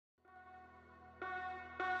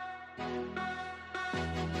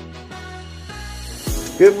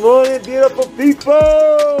Good morning, beautiful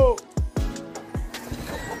people!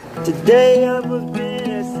 Today almost been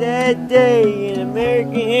a sad day in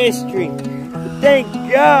American history. But thank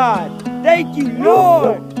God, thank you,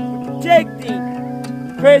 Lord, for protecting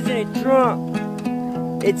President Trump.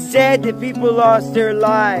 It's sad that people lost their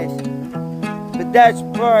lives, but that's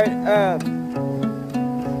part of.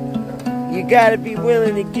 You gotta be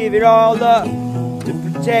willing to give it all up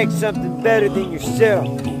to protect something better than yourself.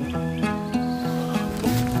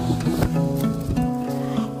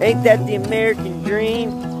 Ain't that the American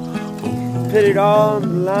dream? Put it all on the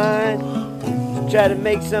line to try to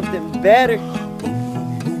make something better.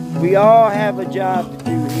 We all have a job to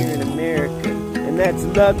do here in America, and that's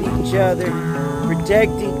love each other,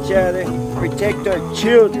 protect each other, protect our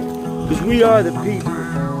children, because we are the people.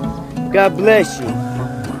 God bless you.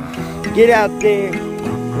 Get out there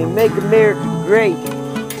and make America great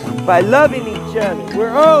by loving each other. We're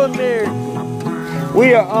all Americans.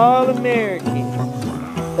 We are all Americans.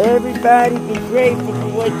 Everybody be grateful for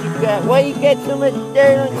what you got. Why you got so much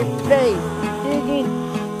dirt on your face? Digging?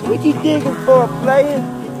 What you digging for, player?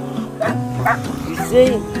 You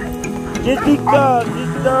see? Just because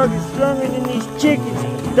this dog is stronger than these chickens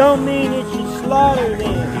don't mean it should slaughter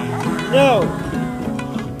them. No.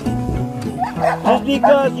 Just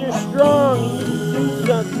because you're strong and you can do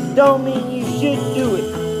something don't mean you should do it.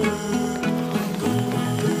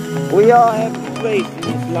 We all have a place in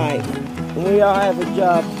this life. And we all have a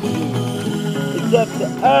job to do. It's up to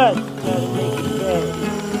us to try to make it better.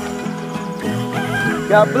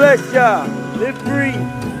 God bless y'all. Live free.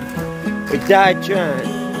 Or die trying.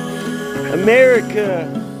 America.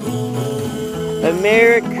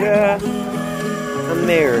 America.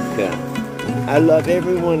 America. I love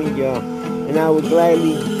every one of y'all. And I would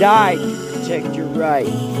gladly die to protect your right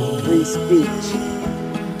to free speech.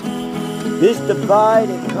 This divide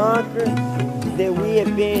and conquer that we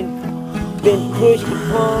have been pushed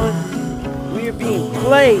upon, we are being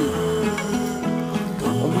played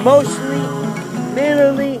emotionally,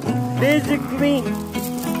 mentally, physically.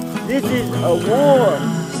 This is a war.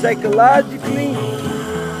 Psychologically,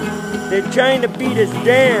 they're trying to beat us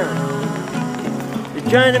down. They're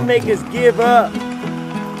trying to make us give up.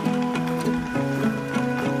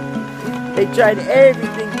 They tried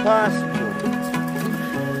everything possible.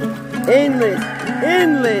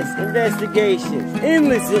 Endless investigations,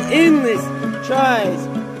 endless tries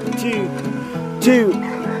to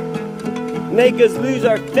make us lose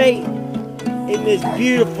our faith in this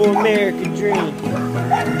beautiful American dream.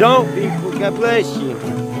 Don't, people. God bless you.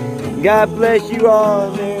 God bless you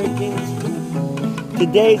all, Americans.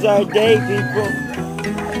 Today's our day, people.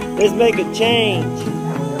 Let's make a change.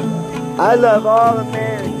 I love all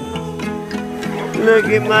Americans. Look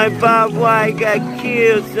at my Bob White got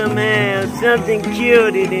killed somehow. Something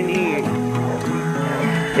killed it in here.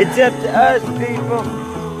 It's up to us, people.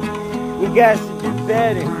 We got to do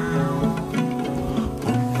better.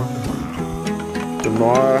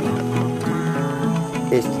 Tomorrow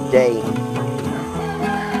is today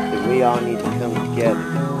that we all need to come together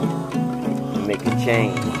and make a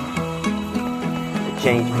change. A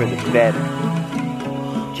change for the better. A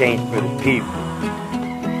change for the people.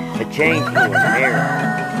 A change for America.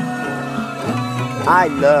 I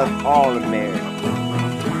love all Americans.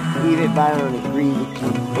 Even if I don't agree with you,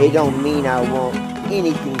 it don't mean I want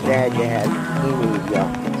anything bad to happen to any of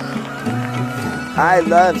y'all. I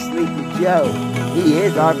love Sleepy Joe. He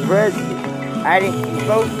is our president. I didn't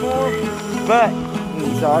vote for him, but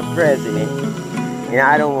he's our president. And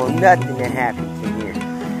I don't want nothing to happen to him.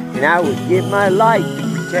 And I would give my life to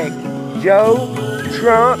protect Joe,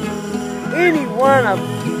 Trump, any one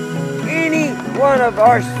of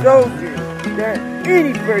our soldiers,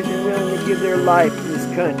 any person willing to give their life to this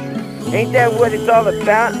country. Ain't that what it's all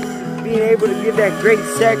about? Being able to give that great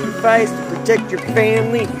sacrifice to protect your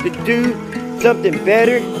family, to do something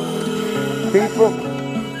better. People,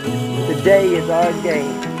 today is our day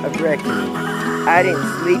of reckoning. I didn't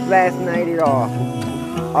sleep last night at all.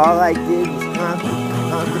 All I did was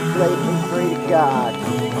contemplate and pray to God.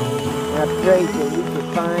 And I prayed that we could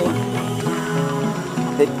find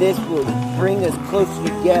that this will bring us closer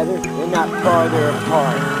together and not farther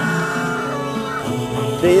apart.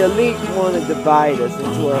 The elite want to divide us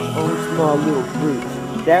into our own small little groups.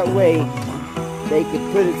 That way, they could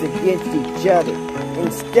put us against each other.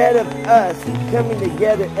 Instead of us coming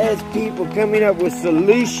together as people, coming up with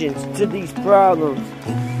solutions to these problems,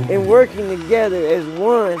 and working together as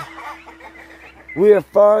one, we are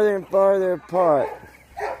farther and farther apart.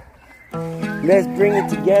 Let's bring it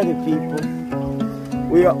together, people.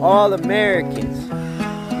 We are all Americans.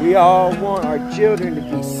 We all want our children to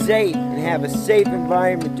be safe and have a safe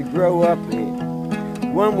environment to grow up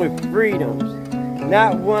in. One with freedoms,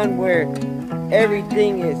 not one where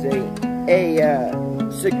everything is a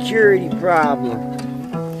security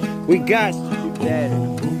problem. We got to do better.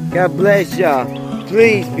 God bless y'all.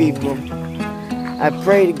 Please, people, I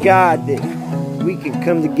pray to God that we can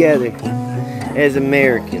come together as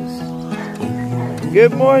Americans.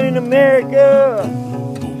 Good morning, America!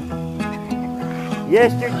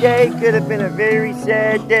 Yesterday could have been a very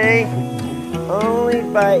sad day. Only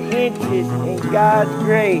by inches in God's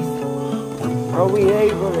grace are we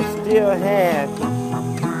able to still have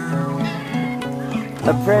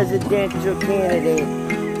a presidential candidate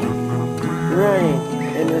running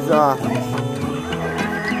in his office.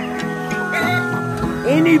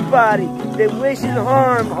 Anybody that wishes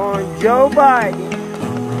harm on Joe Biden,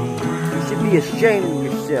 you should be ashamed of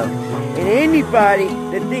yourself. And anybody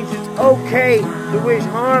that thinks it's okay to wish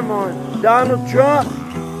harm on Donald Trump,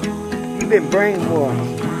 you've been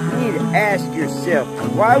brainwashed. You need to ask yourself,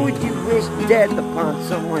 why would you wish death upon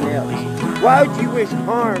someone else? Why would you wish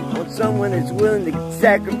harm on someone that's willing to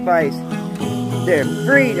sacrifice their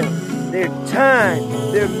freedom, their time,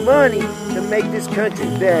 their money to make this country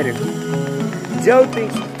better? Joe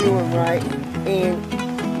thinks he's doing right, and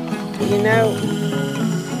you know,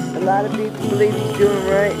 a lot of people believe he's doing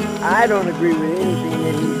right. I don't agree with anything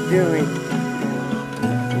that he's doing,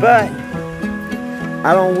 but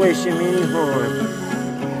I don't wish him any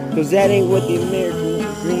harm, because that ain't what the American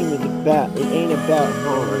dream is about. It ain't about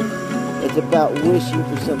harm. It's about wishing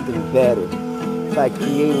for something better, by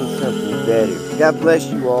creating something better. God bless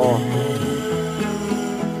you all.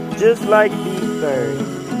 Just like these birds,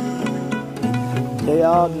 they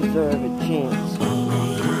all deserve a chance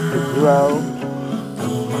to grow, to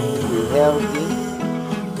be healthy,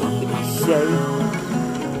 to be safe,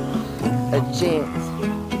 a chance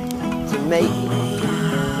to make it,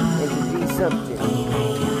 and to be something,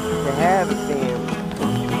 to have a family,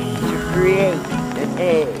 to create an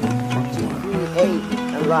egg, to create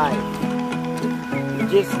a life.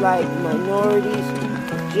 Just like minorities,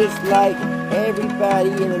 just like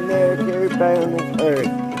everybody in America, everybody on this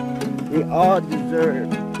earth, we all deserve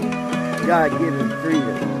God-given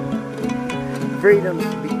freedom. Freedom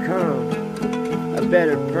to become a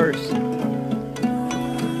better person.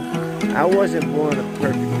 I wasn't born a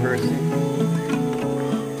perfect person.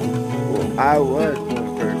 Well, I was born a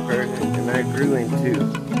perfect person, and I grew into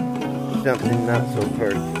something not so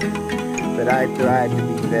perfect. But I tried to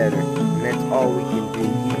be better, and that's all we can do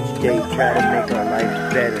each day. Try to make our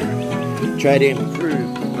lives better. Try to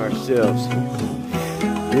improve ourselves.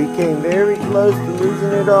 We came very close to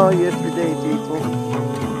losing it all yesterday, people.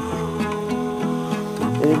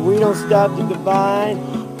 And if we don't stop the divide,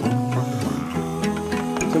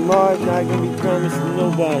 tomorrow's not going to be promised to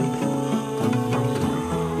nobody.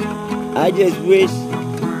 I just wish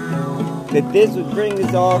that this would bring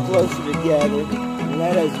us all closer together and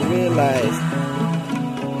let us realize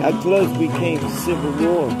how close we came to civil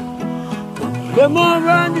war. Come on,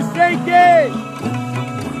 Ron DeSantis!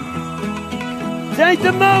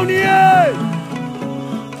 Sanctimonious!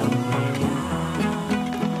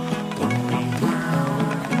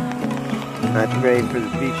 I pray for the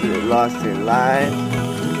people that lost their lives.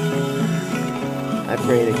 I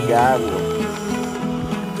pray that God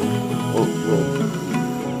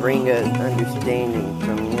will bring us understanding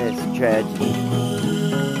from this tragedy.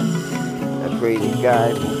 I pray that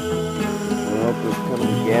God will help us come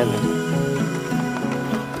together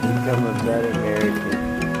to become a better American.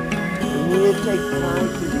 We need to take time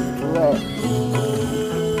to reflect.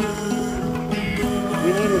 We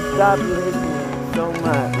need to stop listening so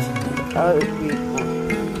much to other people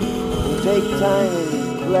and take time and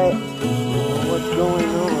reflect on what's going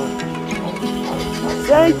on.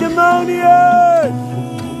 Sanctimonious!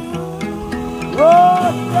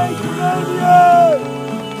 Lord, sanctimonious!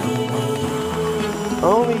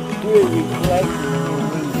 Only through reflection can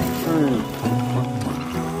we improve.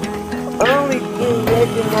 Only through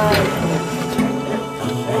recognizing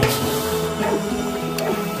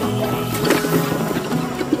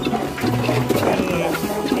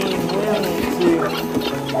being willing to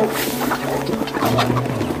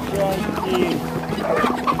try to understand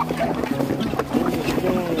what's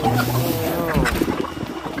going on.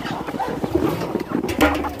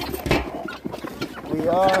 We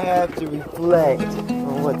all have to reflect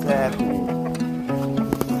on what's happening.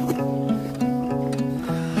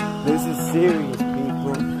 This is serious,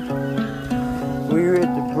 people. We're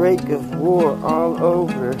at the break of war all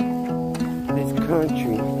over this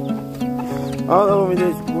country, all over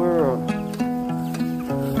this world.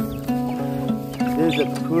 There's a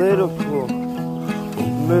political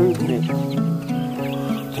movement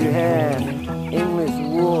to have endless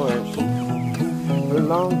wars for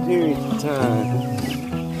long periods of time.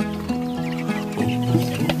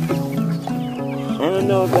 I don't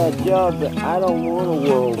know about y'all, but I don't want a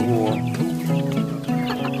world war.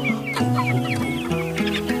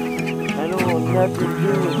 I don't want nothing to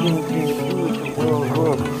do with anything to do with the world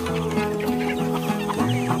war.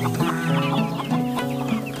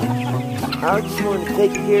 I just want to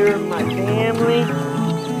take care of my family,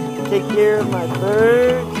 take care of my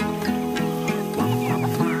birds,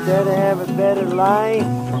 try to have a better life.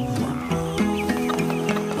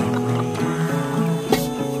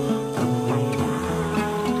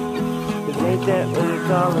 Ain't that what it's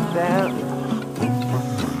all about?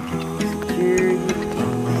 Security,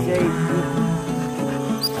 safety.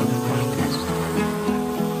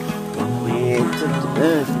 Yeah, it's up to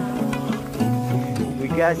us. We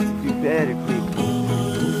got to do better, people.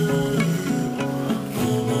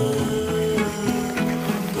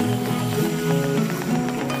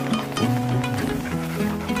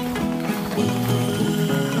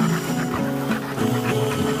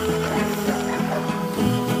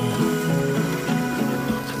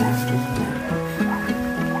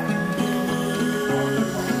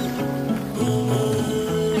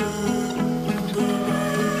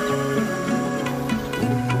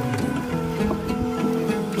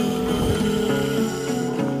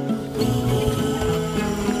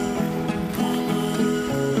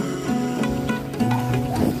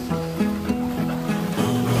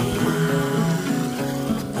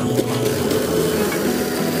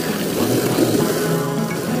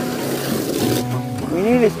 We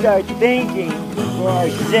need to start thinking for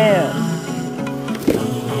ourselves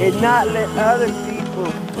and not let other people.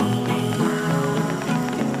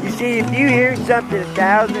 You see, if you hear something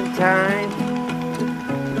 1,000 times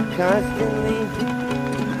constantly,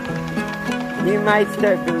 you might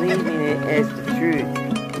start believing it as the truth.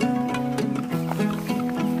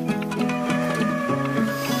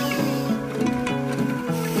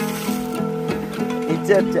 It's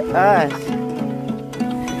up to us.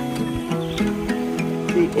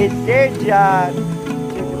 It's their job to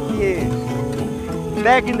confuse.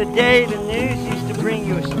 Back in the day, the news used to bring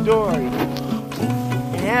you a story.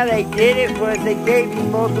 And how they did it was they gave you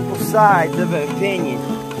multiple sides of an opinion.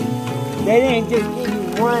 They didn't just give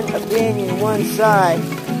you one opinion, one side.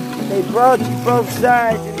 They brought you both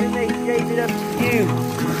sides, and then they gave it up to you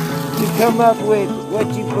to come up with what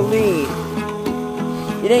you believe.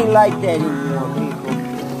 It ain't like that anymore, people.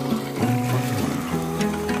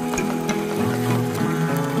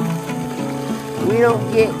 We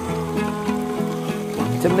don't get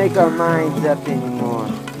to make our minds up anymore.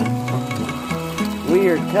 We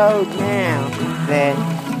are told now that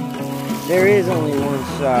there is only one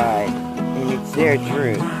side, and it's their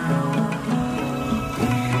truth.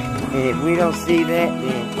 And if we don't see that,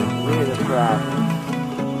 then we're the problem.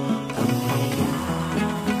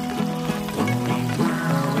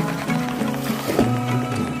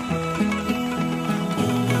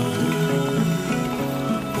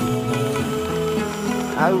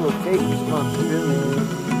 I will take responsibility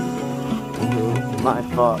for my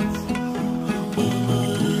thoughts.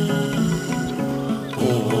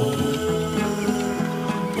 And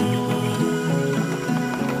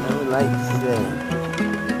I would like to say,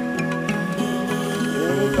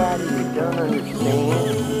 anybody that don't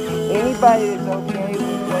understand, anybody that's okay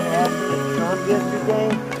with what happened to Trump yesterday,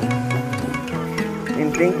 and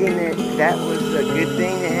thinking that that was a good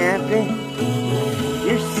thing to happen,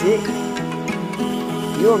 you're sick.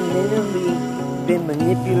 You're mentally been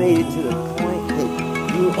manipulated to the point that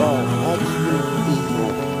you are actually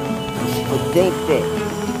evil. To think that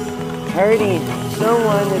hurting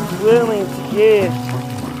someone that's willing to give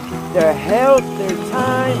their health, their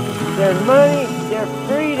time, their money, their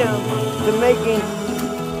freedom to making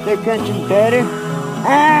their country better.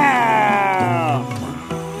 Ow!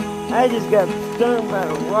 I just got stung by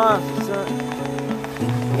a wasp or something.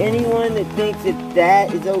 Anyone that thinks that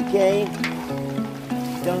that is okay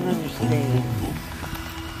don't understand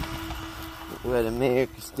what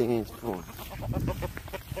America stands for.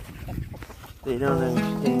 They don't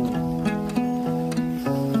understand.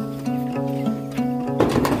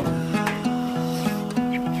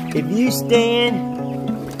 If you stand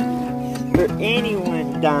for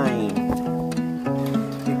anyone dying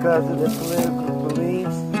because of their political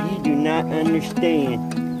beliefs, you do not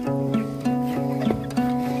understand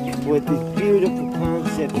what this beautiful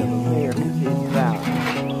concept of America is about.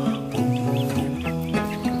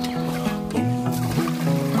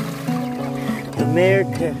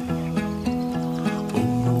 America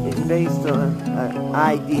is based on an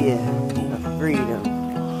idea of freedom.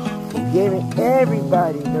 giving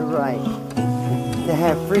everybody the right to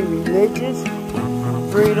have free religious,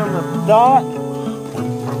 freedom of thought,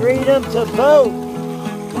 freedom to vote.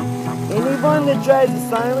 Anyone that tries to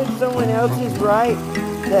silence someone else's right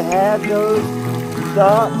to have those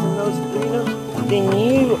thoughts and those freedoms, then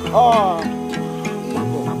you are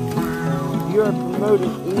evil. You are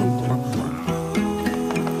promoting evil.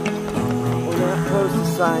 We're not supposed to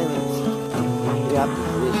silence the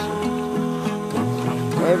opposition.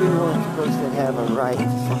 Everyone's supposed to have a right to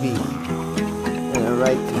speak and a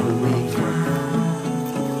right to believe something.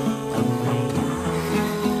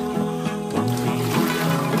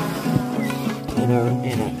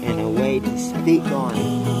 And a way to speak on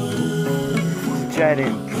it, to try to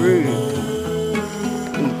improve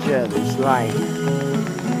each other's life.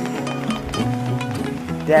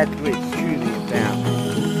 That's what it's truly about.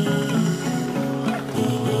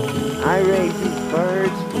 I raise these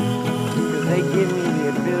birds because they give me the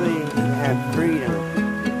ability to have freedom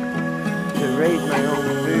to raise my own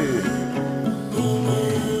food,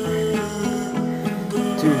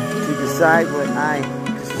 to decide what I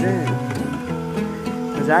consume.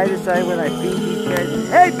 Because I decide when I feed these guys,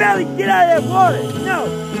 hey Belly, get out of that water! No!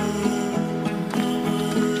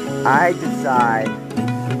 I decide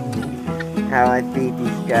how I feed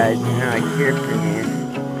these guys and how I care for them,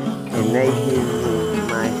 and they give me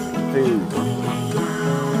my food.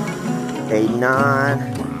 A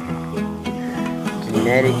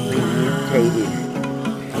non-genetically mutated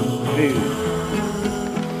food.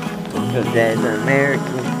 Because as an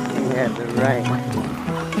American, you have the right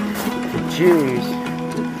to choose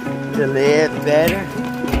to live better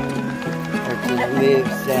or to live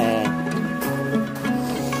sad.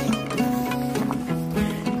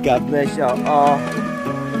 God bless y'all all.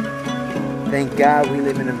 Thank God we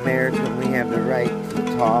live in America and we have the right to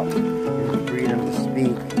talk and the freedom to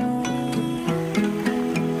speak.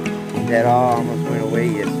 That all almost went away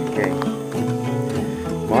yesterday.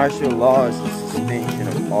 Martial law is the suspension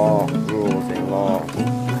of all rules and laws,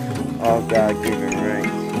 all God-given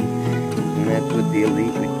rights. And that's what the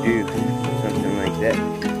elite would do. Something like that.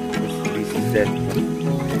 Just to be successful.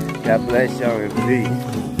 God bless y'all and peace.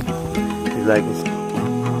 Like